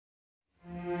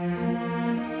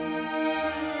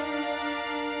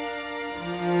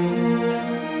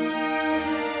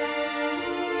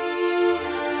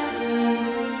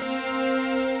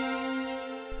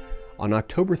On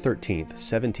October 13,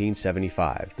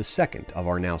 1775, the second of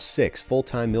our now 6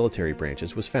 full-time military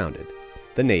branches was founded,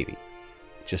 the Navy.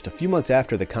 Just a few months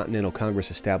after the Continental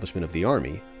Congress establishment of the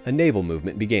Army, a naval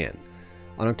movement began.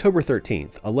 On October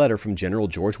 13th, a letter from General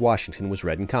George Washington was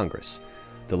read in Congress.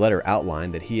 The letter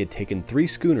outlined that he had taken 3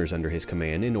 schooners under his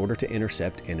command in order to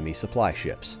intercept enemy supply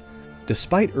ships.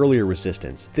 Despite earlier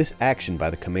resistance, this action by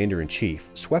the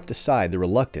Commander-in-Chief swept aside the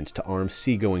reluctance to arm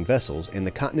sea-going vessels, and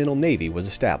the Continental Navy was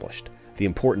established. The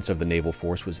importance of the naval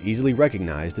force was easily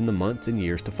recognized in the months and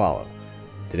years to follow.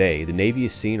 Today, the Navy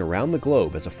is seen around the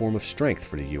globe as a form of strength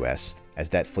for the U.S., as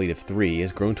that fleet of 3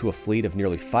 has grown to a fleet of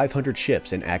nearly 500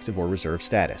 ships in active or reserve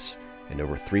status, and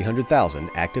over 300,000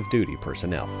 active duty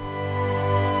personnel.